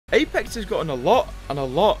Apex has gotten a lot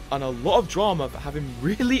of drama for having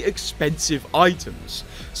really expensive items.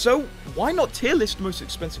 So why not tier list the most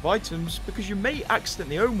expensive items, because you may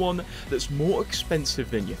accidentally own one that's more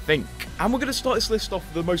expensive than you think. And we're going to start this list off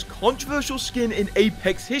with the most controversial skin in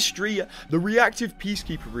Apex history, the Reactive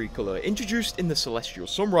Peacekeeper recolor, introduced in the Celestial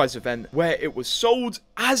Sunrise event, where it was sold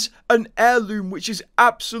as an heirloom, which is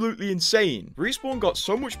absolutely insane. Respawn got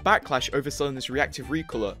so much backlash over selling this Reactive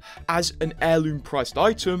recolor as an heirloom priced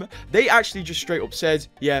item, they actually just straight up said,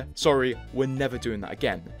 yeah, sorry, we're never doing that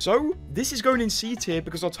again. So this is going in C tier,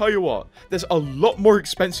 because I'll tell you what, there's a lot more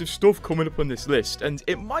expensive stuff coming up on this list, and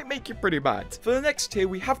it might make it pretty bad. For the next tier,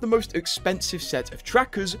 we have the most expensive set of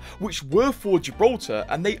trackers, which were for Gibraltar,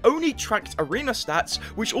 and they only tracked arena stats,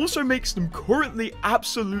 which also makes them currently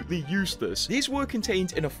absolutely useless. These were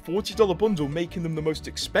contained in a $40 bundle, making them the most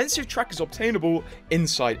expensive trackers obtainable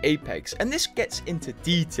inside Apex, and this gets into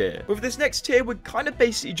D tier. With this next tier, we're kind of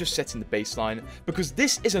basically just setting the baseline, because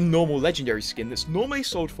this is a normal legendary skin that's normally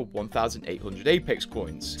sold for 1,800 Apex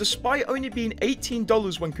coins. Despite only being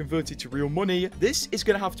 $18 when converted to real money, this is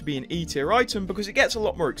going to have to be an E tier item because it gets a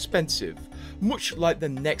lot more expensive, much like the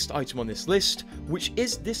next item on this list, which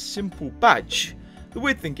is this simple badge. The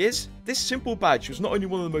weird thing is, this simple badge was not only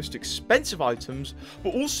one of the most expensive items,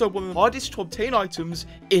 but also one of the hardest to obtain items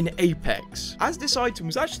in Apex, as this item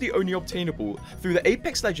was actually only obtainable through the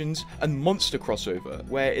Apex Legends and Monster crossover,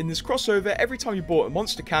 where in this crossover, every time you bought a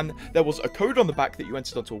Monster can, there was a code on the back that you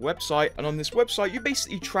entered onto a website, and on this website, you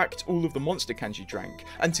basically tracked all of the Monster cans you drank.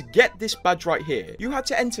 And to get this badge right here, you had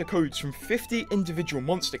to enter codes from 50 individual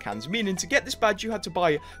Monster cans, meaning to get this badge, you had to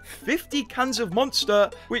buy 50 cans of Monster,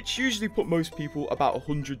 which usually put most people about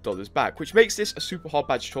 $100 back, which makes this a super hard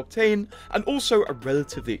badge to obtain, and also a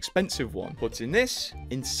relatively expensive one, putting this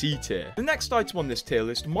in C tier. The next item on this tier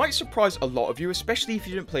list might surprise a lot of you, especially if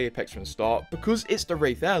you didn't play Apex from the start, because it's the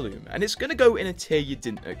Wraith Heirloom, and it's going to go in a tier you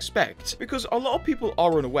didn't expect, because a lot of people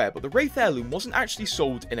are unaware, but the Wraith Heirloom wasn't actually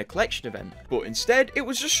sold in a collection event, but instead it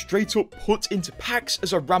was just straight up put into packs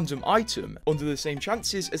as a random item, under the same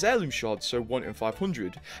chances as heirloom shards, so 1 in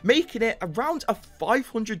 500, making it around a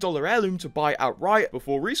 $500 heirloom to buy outright,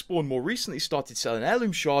 before Respawn more recently started selling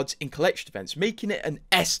heirloom shards in collection events, making it an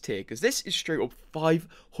S tier, because this is straight up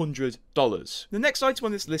 $500. The next item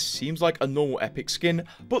on this list seems like a normal epic skin,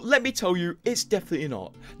 but let me tell you, it's definitely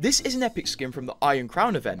not. This is an epic skin from the Iron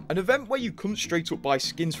Crown event, an event where you couldn't straight up buy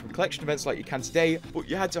skins from collection events like you can today, but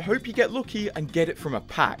you had to hope you get lucky and get it from a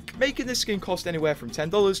pack, making this skin cost anywhere from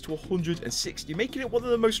 $10 to $160, making it one of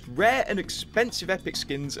the most rare and expensive epic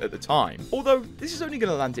skins at the time. Although this is only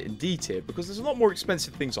going to land it in D tier, because there's a lot more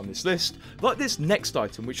expensive things on this list, like this next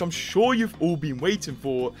item, which I'm sure you've all been waiting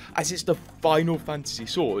for, as it's the Final Fantasy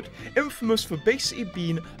sword, infamous for basically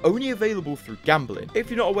being only available through gambling. If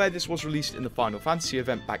you're not aware, this was released in the Final Fantasy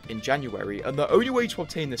event back in January, and the only way to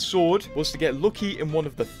obtain this sword was to get lucky in one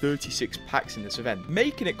of the 36 packs in this event,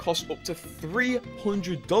 making it cost up to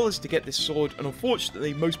 $300 to get this sword, and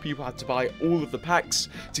unfortunately most people had to buy all of the packs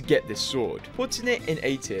to get this sword, putting it in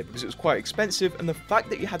A tier because it was quite expensive, and the fact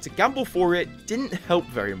that you had to gamble for it didn't help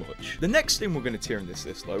very much. The next thing we're going to tier in this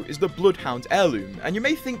list though is the Bloodhound Heirloom, and you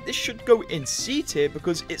may think this should go in C tier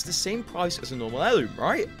because it's the same price as a normal heirloom,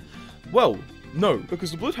 right? Well, no,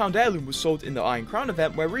 because the Bloodhound Heirloom was sold in the Iron Crown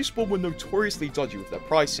event, where Respawn were notoriously dodgy with their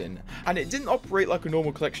pricing, and it didn't operate like a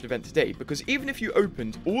normal collection event today, because even if you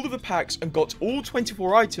opened all of the packs and got all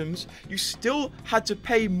 24 items, you still had to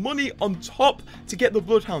pay money on top to get the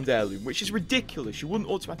Bloodhound Heirloom, which is ridiculous. You wouldn't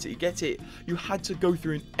automatically get it, you had to go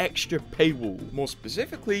through an extra paywall. More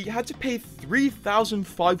specifically, you had to pay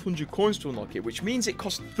 3,500 coins to unlock it, which means it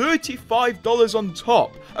cost $35 on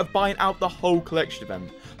top of buying out the whole collection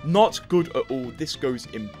event. Not good at all. This goes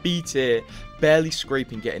in B tier, barely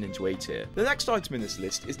scraping getting into A tier. The next item in this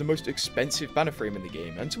list is the most expensive banner frame in the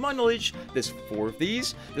game, and to my knowledge, there's 4 of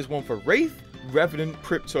these. There's one for Wraith, Revenant,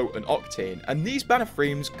 Crypto, and Octane, and these banner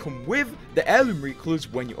frames come with the heirloom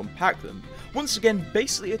recolors when you unpack them. Once again,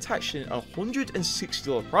 basically attaching a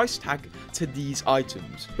 $160 price tag to these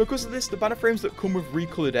items. Because of this, the banner frames that come with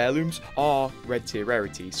recolored heirlooms are red tier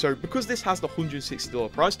rarity. So because this has the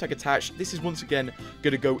 $160 price tag attached, this is once again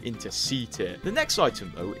going to go into C tier. The next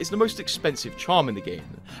item though is the most expensive charm in the game,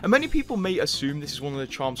 and many people may assume this is one of the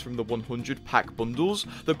charms from the 100 pack bundles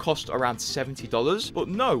that cost around $70, but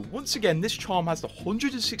no, once again this charm has the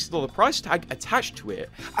 $160 price tag attached to it,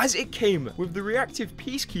 as it came with the Reactive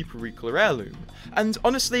Peacekeeper recolor heirloom. And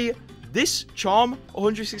honestly, this charm,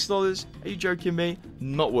 $160, are you joking me?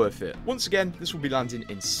 Not worth it. Once again, this will be landing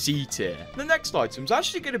in C tier. The next item is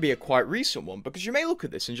actually going to be a quite recent one, because you may look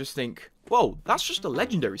at this and just think, well, that's just a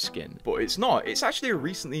legendary skin. But it's not. It's actually a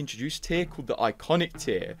recently introduced tier called the Iconic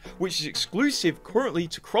tier, which is exclusive currently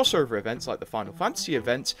to crossover events like the Final Fantasy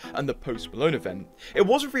event and the Post Malone event. It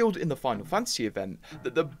was revealed in the Final Fantasy event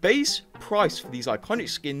that the base price for these iconic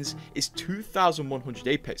skins is 2,100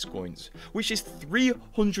 Apex coins, which is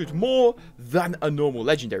 300 more than a normal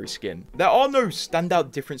legendary skin. There are no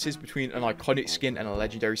standout differences between an iconic skin and a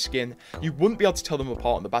legendary skin. You wouldn't be able to tell them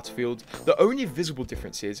apart on the battlefield. The only visible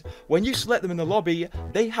difference is when you select them in the lobby,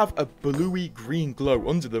 they have a bluey green glow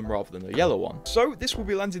under them rather than a yellow one. So this will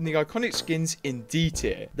be landing the iconic skins in D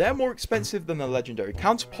tier. They're more expensive than the legendary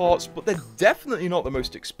counterparts, but they're definitely not the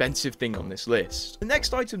most expensive thing on this list. The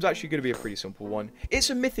next item is actually going to be a pretty simple one.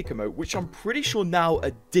 It's a mythic emote, which I'm pretty sure now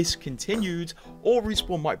are discontinued, or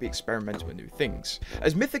Respawn might be experimenting with new things.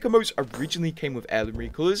 As mythic emotes originally came with heirloom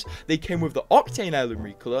recolors, they came with the Octane heirloom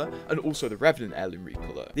recolor and also the Revenant heirloom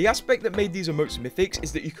recolor. The aspect that made these emotes mythics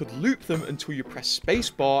is that you could loop them until you press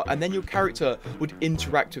spacebar, and then your character would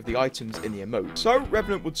interact with the items in the emote. So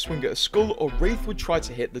Revenant would swing at a skull, or Wraith would try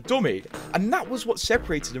to hit the dummy, and that was what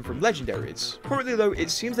separated them from legendaries. Currently though, it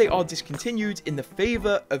seems they are discontinued in the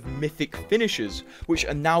favour of mythic finishers, which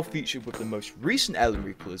are now featured with the most recent heirloom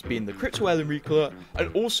recolors being the Crypto heirloom recolor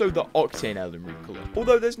and also the Octane heirloom recolor.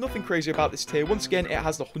 Although there's nothing crazy about this tier, once again it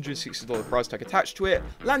has the $160 price tag attached to it,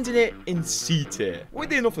 landing it in C tier.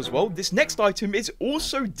 Weirdly enough as well, this next item is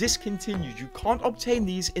also discontinued. You can't obtain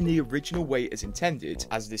these in the original way as intended,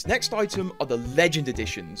 as this next item are the Legend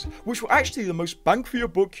Editions, which were actually the most bang for your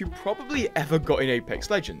buck you probably ever got in Apex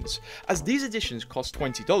Legends, as these editions cost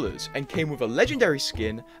 $20 and came with a legendary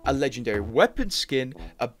skin, a legendary weapon skin,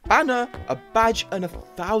 a banner, a badge, and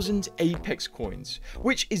 1,000 Apex coins,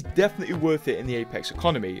 which is definitely worth it in the Apex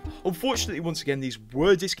economy. Unfortunately, once again, these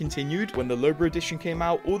were discontinued when the Lobra edition came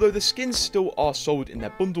out, although the skins still are sold in their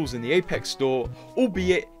bundles in the Apex store,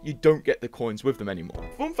 albeit you don't get the coins with them anymore.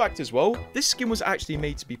 Fun fact as well, this skin was actually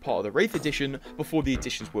made to be part of the Wraith edition before the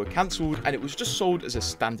editions were cancelled, and it was just sold as a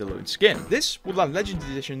standalone skin. This will land Legend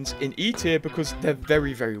Editions in E tier because they're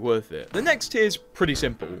very, very worth it. The next tier is pretty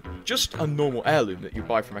simple, just a normal heirloom that you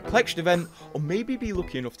buy from a collection event, or maybe be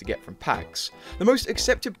lucky enough to get from packs. The most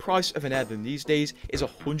accepted price of an heirloom these days is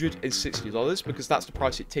 $160 because that's the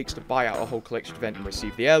price it takes to buy out a whole collection event and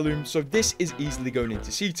receive the heirloom, so this is easily going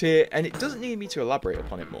into C tier, and it doesn't need me to elaborate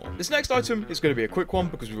upon it more. This next item is going to be a quick one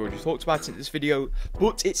because we've already talked about it in this video,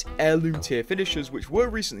 but it's heirloom tier finishers, which were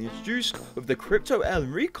recently introduced with the Crypto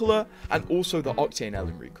heirloom recolor and also the Octane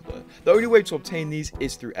heirloom recolor. The only way to obtain these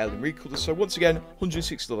is through heirloom recolors, so once again,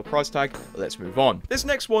 $160 price tag. Let's move on. This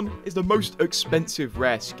next one is the most expensive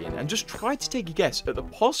rare skin, and just try to take a guess at the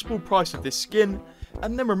possible price of this skin,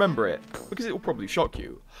 and then remember it, because it will probably shock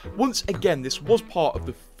you. Once again, this was part of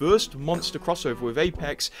the first monster crossover with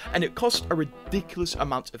Apex, and it cost a ridiculous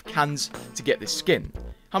amount of cans to get this skin.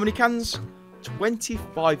 How many cans?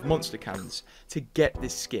 25 monster cans to get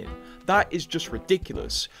this skin. That is just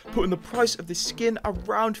ridiculous, putting the price of this skin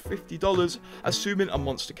around $50, assuming a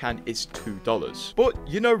monster can is $2. But,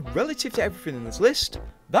 you know, relative to everything in this list,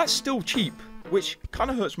 that's still cheap, which kind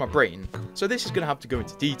of hurts my brain, so this is going to have to go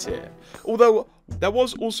into D tier. Although, there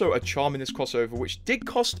was also a charm in this crossover which did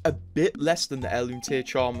cost a bit less than the heirloom tier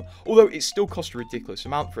charm, although it still cost a ridiculous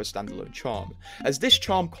amount for a standalone charm, as this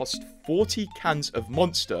charm cost 40 cans of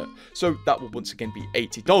monster, so that will once again be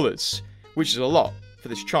 $80, which is a lot for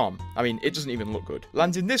this charm. I mean, it doesn't even look good.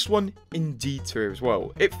 Landing this one in D tier as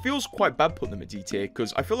well. It feels quite bad putting them at D tier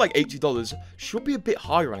because I feel like $80 should be a bit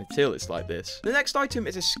higher on a tier list like this. The next item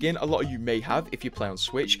is a skin a lot of you may have if you play on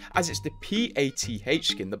Switch, as it's the PATH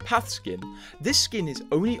skin, the Path skin. This skin is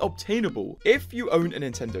only obtainable if you own a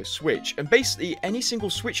Nintendo Switch, and basically any single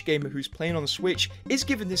Switch gamer who's playing on the Switch is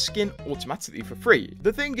given this skin automatically for free.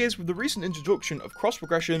 The thing is, with the recent introduction of cross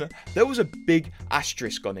progression, there was a big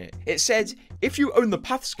asterisk on it. It said, if you own the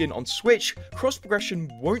Path skin on Switch, cross progression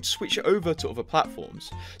won't switch it over to other platforms.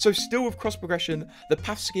 So still with cross progression, the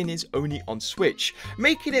Path skin is only on Switch,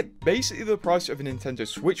 making it basically the price of a Nintendo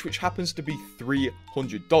Switch, which happens to be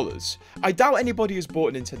 $300. I doubt anybody has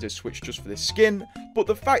bought a Nintendo Switch just for this skin, but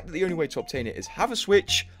the fact that the only way to obtain it is have a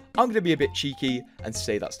Switch, I'm going to be a bit cheeky and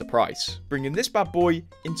say that's the price, bringing this bad boy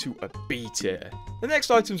into a B tier. The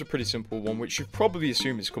next item's a pretty simple one, which you've probably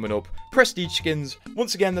assumed is coming up. Prestige skins.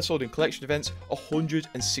 Once again, they're sold in collection events,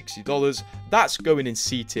 $160. That's going in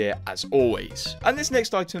C tier as always. And this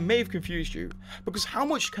next item may have confused you, because how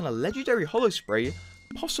much can a legendary holo spray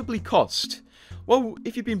possibly cost? Well,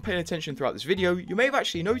 if you've been paying attention throughout this video, you may have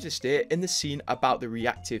actually noticed it in the scene about the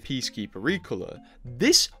reactive Peacekeeper recolor.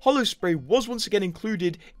 This holo spray was once again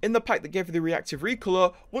included in the pack that gave you the reactive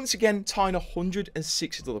recolor, once again tying a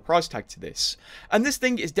 $160 price tag to this. And this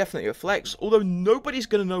thing is definitely a flex, although nobody's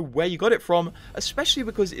going to know where you got it from, especially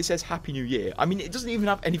because it says Happy New Year. I mean, it doesn't even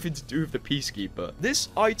have anything to do with the Peacekeeper. This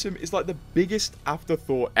item is like the biggest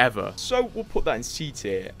afterthought ever. So we'll put that in C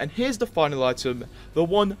tier. And here's the final item, the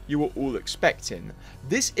one you were all expecting.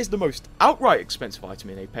 This is the most outright expensive item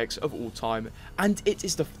in Apex of all time, and it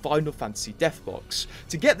is the Final Fantasy Death Box.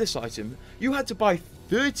 To get this item, you had to buy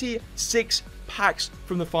 36 packs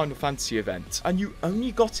from the Final Fantasy event, and you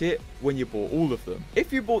only got it when you bought all of them.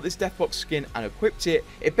 If you bought this Death Box skin and equipped it,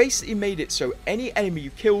 it basically made it so any enemy you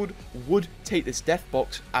killed would take this Death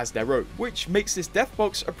Box as their own, which makes this Death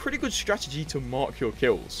Box a pretty good strategy to mark your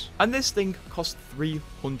kills. And this thing cost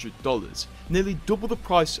 $300, nearly double the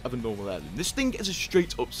price of a normal heirloom. This thing is a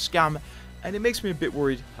straight up scam, and it makes me a bit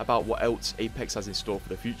worried about what else Apex has in store for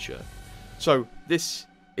the future. So this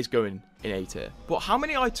is going in A tier. But how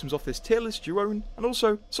many items off this tier list do you own? And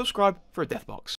also subscribe for a Death Box.